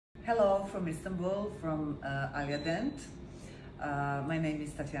Hello from Istanbul, from Aliadent. My name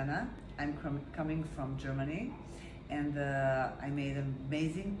is Tatiana. I'm coming from Germany, and I made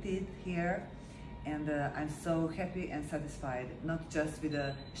amazing teeth here, and I'm so happy and satisfied. Not just with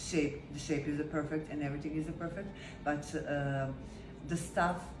the shape is perfect and everything is perfect, but the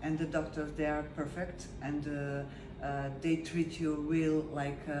staff and the doctors, they are perfect, and they treat you real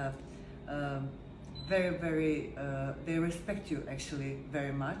like very they respect you actually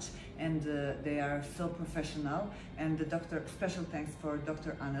very much, and they are so professional. And the doctor, special thanks for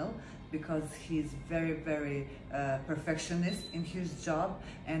Dr. Anil, because he's very perfectionist in his job,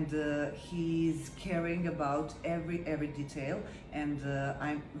 and he's caring about every detail, and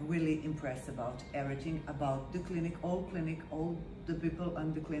I'm really impressed about everything about the clinic, all the people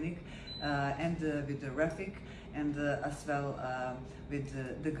on the clinic, and with the Rafik, and as well with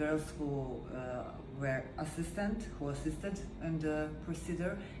the girls who were who assisted in the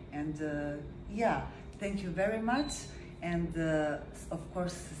procedure. And yeah, thank you very much, and of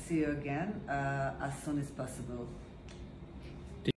course see you again as soon as possible.